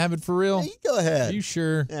want me to have it for real? Yeah, you go ahead. Are you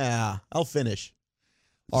sure? Yeah, I'll finish.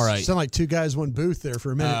 All right. Sound like 2 guys, 1 booth there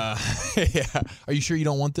for a minute. Yeah. Are you sure you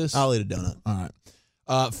don't want this? I'll eat a donut. All right.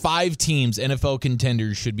 5 teams NFL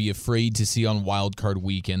contenders should be afraid to see on Wild Card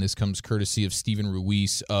Weekend. This comes courtesy of Stephen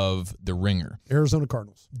Ruiz of The Ringer. Arizona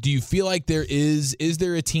Cardinals. Do you feel like there is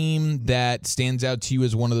there a team that stands out to you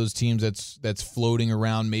as one of those teams that's floating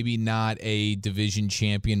around? Maybe not a division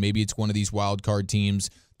champion. Maybe it's one of these wild card teams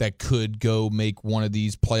that could go make one of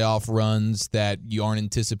these playoff runs that you aren't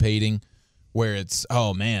anticipating, where it's,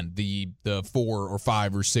 oh man, the 4 or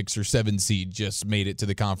 5 or 6 or 7 seed just made it to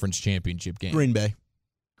the conference championship game. Green Bay.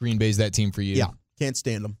 Green Bay's that team for you? Yeah, can't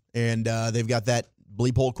stand them. And they've got that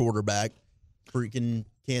bleep hole quarterback. Freaking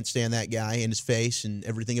can't stand that guy and his face and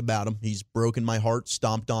everything about him. He's broken my heart,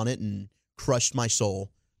 stomped on it, and crushed my soul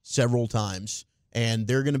several times. And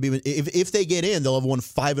they're going to be, if they get in, they'll have won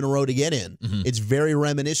 5 in a row to get in. Mm-hmm. It's very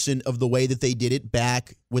reminiscent of the way that they did it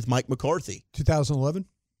back with Mike McCarthy. 2011?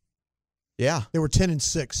 Yeah. They were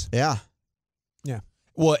 10-6. Yeah. Yeah.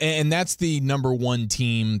 Well, and that's the number 1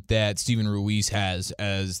 team that Stephen Ruiz has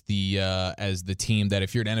as the team that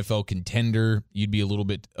if you're an NFL contender, you'd be a little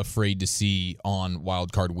bit afraid to see on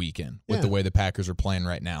Wild Card Weekend with the way the Packers are playing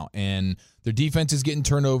right now. And their defense is getting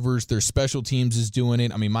turnovers. Their special teams is doing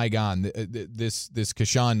it. I mean, my God, this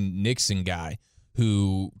Keshawn Nixon guy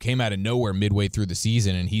who came out of nowhere midway through the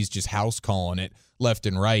season, and he's just house calling it left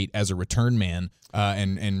and right as a return man,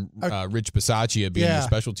 and Rich Bisaccia being the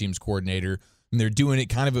special teams coordinator. And they're doing it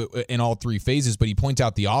kind of in all 3 phases, but he points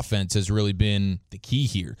out the offense has really been the key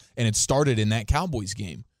here. And it started in that Cowboys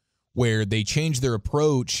game where they changed their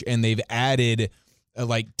approach and they've added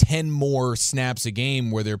like 10 more snaps a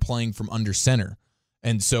game where they're playing from under center.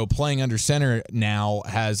 And so playing under center now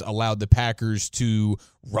has allowed the Packers to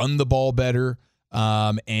run the ball better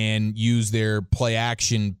and use their play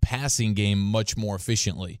action passing game much more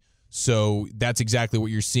efficiently. So that's exactly what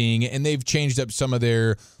you're seeing. And they've changed up some of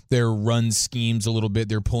their their run schemes a little bit.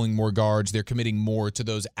 They're pulling more guards. They're committing more to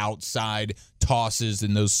those outside tosses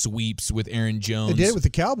and those sweeps with Aaron Jones. They did it with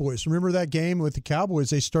the Cowboys. Remember that game with the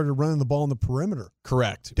Cowboys? They started running the ball on the perimeter.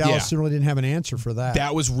 Correct. Dallas really didn't have an answer for that.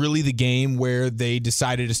 That was really the game where they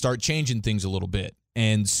decided to start changing things a little bit.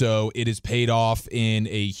 And so it has paid off in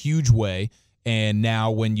a huge way. And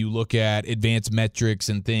now when you look at advanced metrics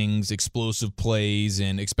and things, explosive plays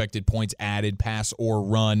and expected points added, pass or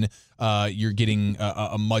run, you're getting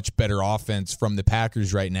a much better offense from the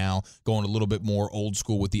Packers right now, going a little bit more old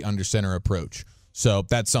school with the under center approach. So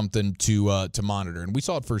that's something to monitor. And we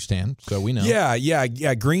saw it firsthand, so we know.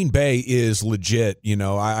 Yeah. Green Bay is legit,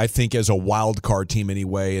 I think as a wild card team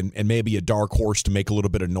anyway, and maybe a dark horse to make a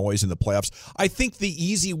little bit of noise in the playoffs. I think the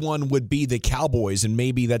easy one would be the Cowboys, and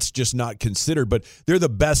maybe that's just not considered, but they're the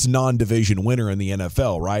best non-division winner in the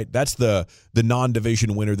NFL, right? That's the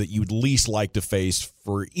non-division winner that you'd least like to face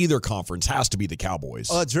for either conference has to be the Cowboys.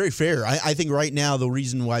 Oh, it's very fair. I think right now the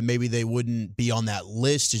reason why maybe they wouldn't be on that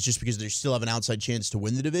list is just because they still have an outside chance to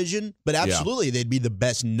win the division. But absolutely, they'd be the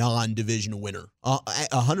best non-division winner,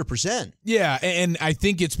 100%. Yeah, and I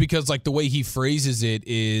think it's because like the way he phrases it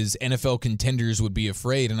is NFL contenders would be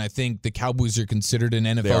afraid, and I think the Cowboys are considered an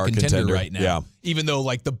NFL contender right now. Yeah. Even though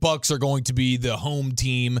like the Bucs are going to be the home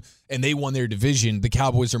team and they won their division, the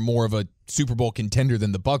Cowboys are more of a Super Bowl contender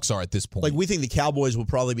than the Bucs are at this point. Like we think the Cowboys will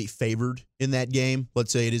probably be favored in that game.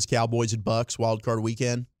 Let's say it is Cowboys and Bucs wild card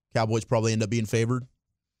weekend. Cowboys probably end up being favored.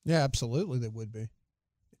 Yeah, absolutely, they would be.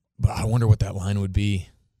 But I wonder what that line would be.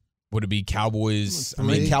 Would it be Cowboys? I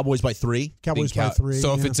mean, Cowboys by 3. Cowboys by 3.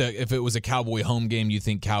 So if it was a Cowboy home game, you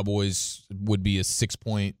think Cowboys would be a 6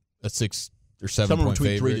 or 7 somewhere point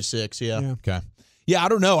between favorite? 3 to 6. Yeah. Okay. Yeah, I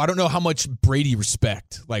don't know. I don't know how much Brady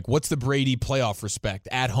respect. Like, what's the Brady playoff respect?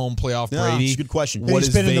 At home playoff Brady? That's a good question. What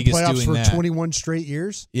is been Vegas in the playoffs doing for that? 21 straight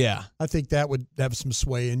years? Yeah. I think that would have some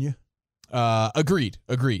sway in you. Agreed.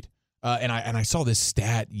 And I saw this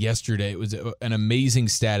stat yesterday. It was an amazing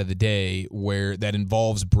stat of the day where that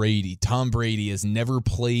involves Brady. Tom Brady has never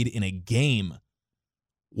played in a game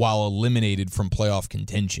while eliminated from playoff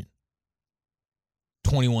contention.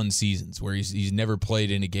 21 seasons where he's never played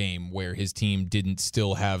in a game where his team didn't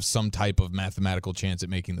still have some type of mathematical chance at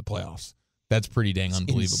making the playoffs. That's pretty dang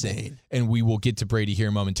unbelievable. Insane. And we will get to Brady here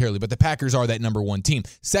momentarily. But the Packers are that number one team.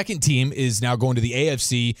 Second team is now going to the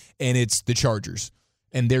AFC, and it's the Chargers.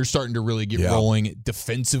 And they're starting to really get rolling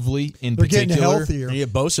defensively in They're particular. getting healthier. You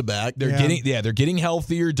get Bosa back. They're getting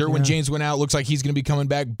healthier. Derwin James went out. Looks like he's going to be coming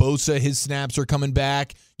back. Bosa, his snaps are coming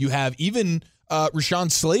back. You have even Rashawn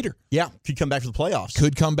Slater. Yeah, could come back for the playoffs.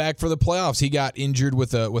 Could come back for the playoffs. He got injured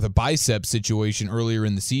with a bicep situation earlier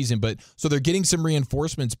in the season, but so they're getting some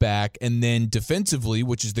reinforcements back, and then defensively,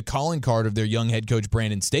 which is the calling card of their young head coach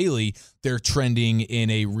Brandon Staley, they're trending in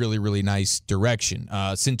a really, really nice direction.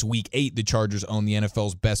 Since week 8, the Chargers own the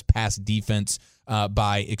NFL's best pass defense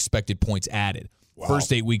by expected points added. Wow.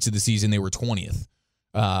 First 8 weeks of the season, they were 20th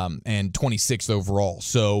and 26th overall.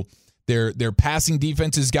 So their passing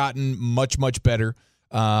defense has gotten much, much better.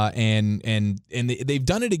 And they've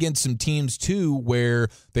done it against some teams too, where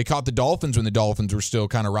they caught the Dolphins when the Dolphins were still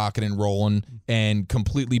kind of rocking and rolling and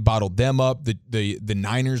completely bottled them up. The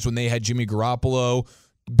Niners, when they had Jimmy Garoppolo,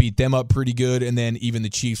 beat them up pretty good, and then even the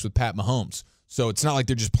Chiefs with Pat Mahomes. So it's not like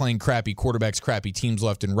they're just playing crappy quarterbacks, crappy teams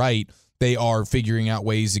left and right. They are figuring out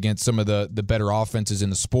ways against some of the better offenses in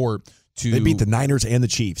the sport to. They beat the Niners and the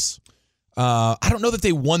Chiefs. I don't know that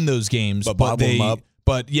they won those games, but they them up.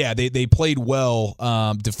 But yeah, they played well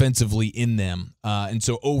defensively in them, and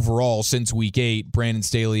so overall, since week 8, Brandon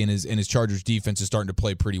Staley and his Chargers defense is starting to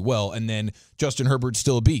play pretty well. And then Justin Herbert's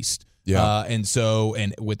still a beast, and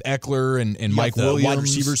with Eckler and Mike Williams, wide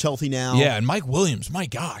receivers healthy now, and Mike Williams, my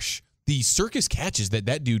gosh, the circus catches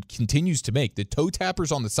that dude continues to make. The toe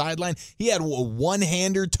tappers on the sideline, he had a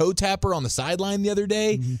one-hander toe tapper on the sideline the other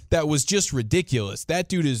day that was just ridiculous. That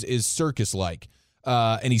dude is circus-like,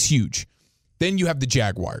 and he's huge. Then you have the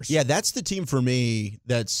Jaguars. Yeah, that's the team for me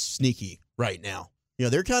that's sneaky right now. You know,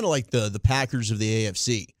 they're kind of like the Packers of the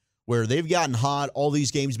AFC, where they've gotten hot. All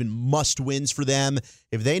these games have been must-wins for them.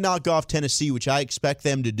 If they knock off Tennessee, which I expect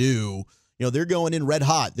them to do, you know, they're going in red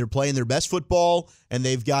hot. They're playing their best football, and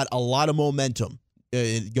they've got a lot of momentum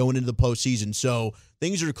going into the postseason. So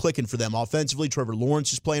things are clicking for them. Offensively, Trevor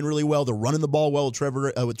Lawrence is playing really well. They're running the ball well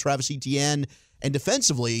with Travis Etienne. And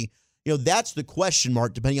defensively, you know, that's the question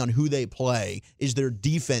mark, depending on who they play. Is their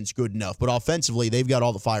defense good enough? But offensively, they've got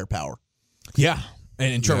all the firepower. Yeah.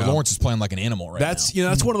 And Trevor Lawrence is playing like an animal now. That's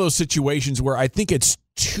one of those situations where I think it's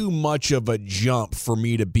too much of a jump for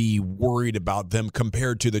me to be worried about them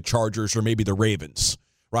compared to the Chargers or maybe the Ravens,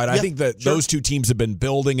 right? I think that those two teams have been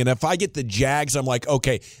building, and if I get the Jags, I'm like,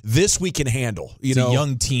 okay, this we can handle. It's a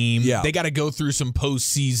young team. Yeah. They got to go through some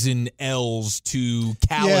postseason L's to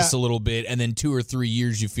callous a little bit, and then 2 or 3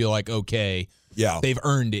 years you feel like, okay, they've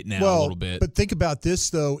earned it now a little bit. But think about this,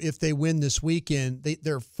 though. If they win this weekend,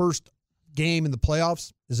 their first game in the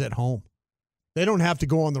playoffs is at home. They don't have to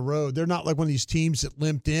go on the road. They're not like one of these teams that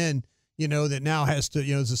limped in, that now has to,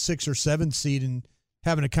 is a 6 or 7 seed and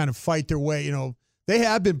having to kind of fight their way. They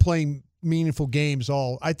have been playing meaningful games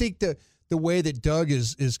all. I think the way that Doug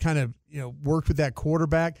is kind of, worked with that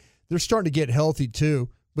quarterback, they're starting to get healthy too.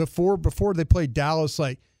 Before they played Dallas,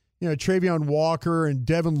 like, Travion Walker and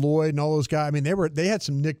Devin Lloyd and all those guys, I mean, they had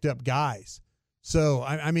some nicked up guys. So,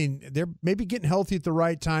 I mean, they're maybe getting healthy at the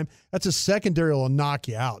right time. That's a secondary will knock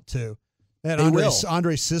you out too. That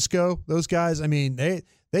Andre Cisco, those guys, I mean,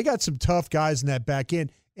 they got some tough guys in that back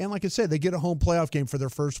end. And like I said, they get a home playoff game for their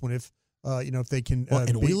first one if they can.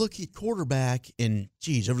 We look at quarterback, and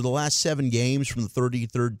over the last 7 games from the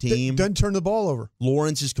 33rd team, doesn't turn the ball over.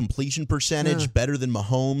 Lawrence's completion percentage better than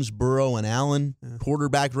Mahomes, Burrow, and Allen.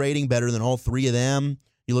 Quarterback rating better than all 3 of them.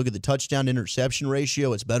 You look at the touchdown to interception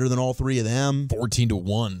ratio; it's better than all 3 of them.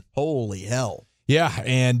 14-1. Holy hell! Yeah,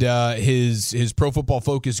 and his Pro Football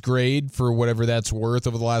Focus grade, for whatever that's worth,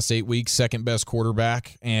 over the last 8 weeks, second best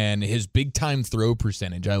quarterback, and his big time throw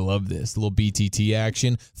percentage. I love this, the little BTT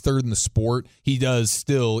action, third in the sport. He does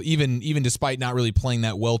still, even despite not really playing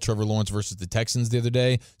that well, Trevor Lawrence versus the Texans the other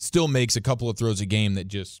day, still makes a couple of throws a game that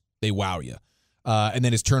just they wow you. And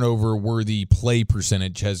then his turnover-worthy play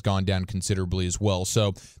percentage has gone down considerably as well.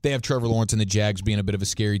 So they have Trevor Lawrence and the Jags being a bit of a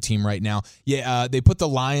scary team right now. Yeah, they put the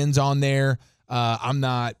Lions on there. I'm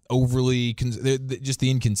not overly just the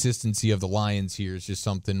inconsistency of the Lions here is just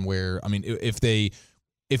something where, I mean, if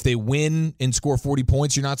they win and score 40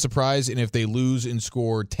 points, you're not surprised, and if they lose and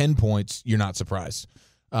score 10 points, you're not surprised.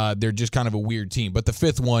 They're just kind of a weird team. But the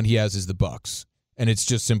fifth one he has is the Bucs, and it's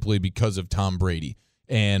just simply because of Tom Brady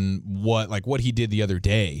and what he did the other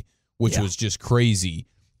day, which was just crazy.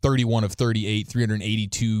 31 of 38,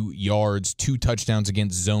 382 yards, 2 touchdowns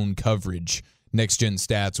against zone coverage. Next Gen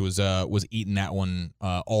Stats was eating that one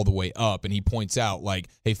all the way up, and he points out, like,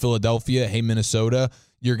 hey, Philadelphia, hey, Minnesota,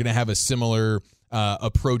 you're going to have a similar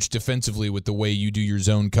approach defensively with the way you do your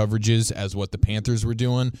zone coverages as what the Panthers were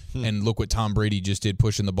doing, and look what Tom Brady just did,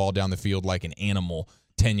 pushing the ball down the field like an animal,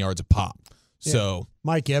 10 yards a pop. Yeah. So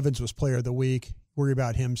Mike Evans was Player of the Week. Worry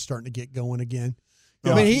about him starting to get going again.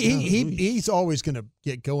 I mean, he's always going to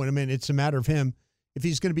get going. I mean, it's a matter of him. If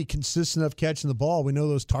he's going to be consistent of catching the ball, we know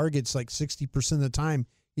those targets, like 60% of the time,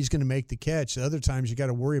 he's going to make the catch. The other times, you got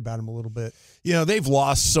to worry about him a little bit. They've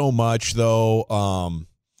lost so much, though.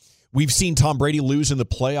 We've seen Tom Brady lose in the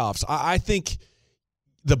playoffs. I think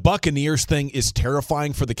the Buccaneers thing is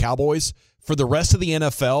terrifying for the Cowboys. For the rest of the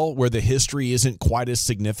NFL, where the history isn't quite as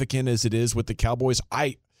significant as it is with the Cowboys,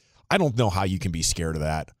 I don't know how you can be scared of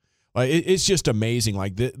that. It's just amazing.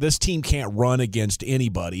 Like, this team can't run against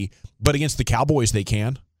anybody, but against the Cowboys they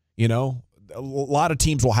can. A lot of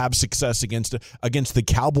teams will have success against the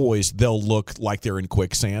Cowboys. They'll look like they're in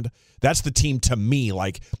quicksand. That's the team, to me,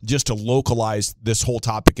 like, just to localize this whole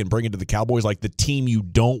topic and bring it to the Cowboys, like the team you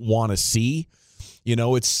don't want to see.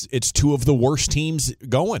 It's 2 of the worst teams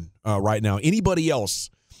going right now. Anybody else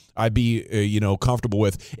I'd be, comfortable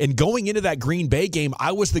with. And going into that Green Bay game,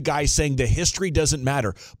 I was the guy saying the history doesn't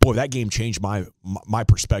matter. Boy, that game changed my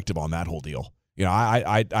perspective on that whole deal.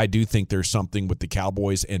 I do think there's something with the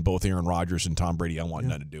Cowboys and both Aaron Rodgers and Tom Brady I want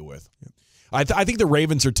nothing to do with. I think the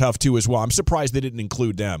Ravens are tough too as well. I'm surprised they didn't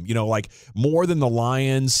include them. Like more than the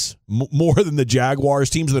Lions, more than the Jaguars,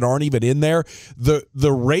 teams that aren't even in there.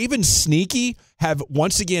 The Ravens sneaky have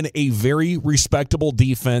once again a very respectable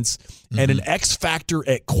defense and an X factor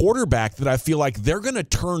at quarterback that I feel like they're going to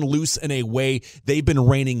turn loose in a way they've been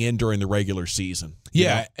reining in during the regular season.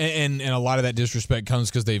 Yeah, and a lot of that disrespect comes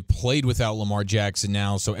because they've played without Lamar Jackson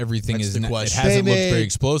now, so everything it hasn't looked very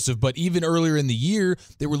explosive. But even earlier in the year,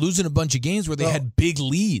 they were losing a bunch of games where they had big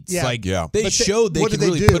leads. Yeah. They showed they could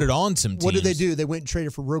really put it on some teams. What did they do? They went and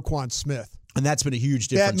traded for Roquan Smith. And that's been a huge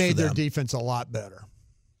difference. That made for their them. defense a lot better.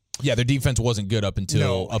 Yeah, their defense wasn't good up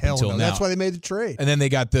until now. That's why they made the trade. And then they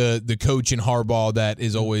got the coach in Harbaugh that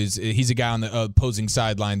is always he's a guy on the opposing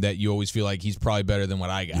sideline that you always feel like he's probably better than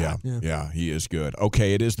what I got. Yeah, he is good.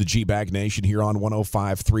 Okay, it is the G-Bag Nation here on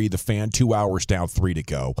 105.3 The Fan. 2 hours down, 3 to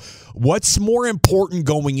go. What's more important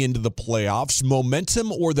going into the playoffs,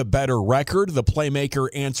 momentum or the better record? The Playmaker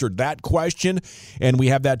answered that question, and we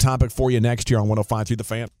have that topic for you next here on 105.3 The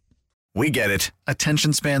Fan. We get it.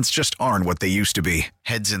 Attention spans just aren't what they used to be.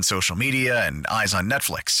 Heads in social media and eyes on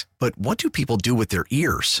Netflix. But what do people do with their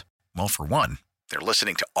ears? Well, for one, They're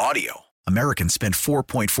listening to audio. Americans spend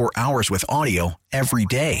 4.4 hours with audio every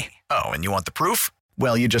day. Oh, and you want the proof?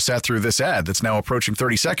 Well, you just sat through this ad that's now approaching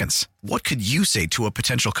 30 seconds. What could you say to a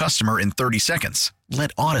potential customer in 30 seconds?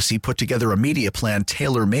 Let Odyssey put together a media plan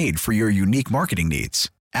tailor-made for your unique marketing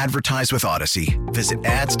needs. Advertise with Odyssey. Visit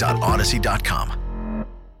ads.odyssey.com.